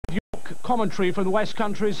commentary from the West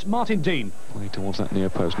Country's Martin Dean. Way towards that near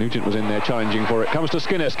post. Nugent was in there challenging for it. Comes to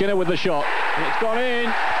Skinner. Skinner with the shot. It's gone in.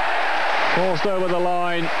 Forced over the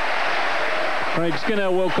line. Craig Skinner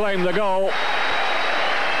will claim the goal.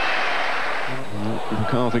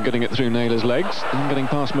 McCarthy getting it through Naylor's legs and getting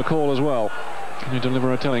past McCall as well. Can he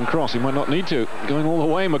deliver a telling cross? He might not need to. Going all the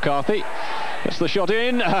way, McCarthy. Gets the shot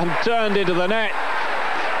in and turned into the net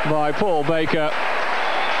by Paul Baker.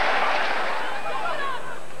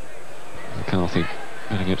 McCarthy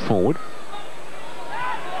getting it forward.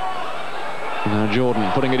 Now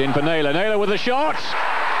Jordan putting it in for Naylor. Naylor with the shot.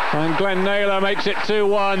 And Glenn Naylor makes it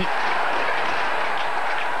 2-1.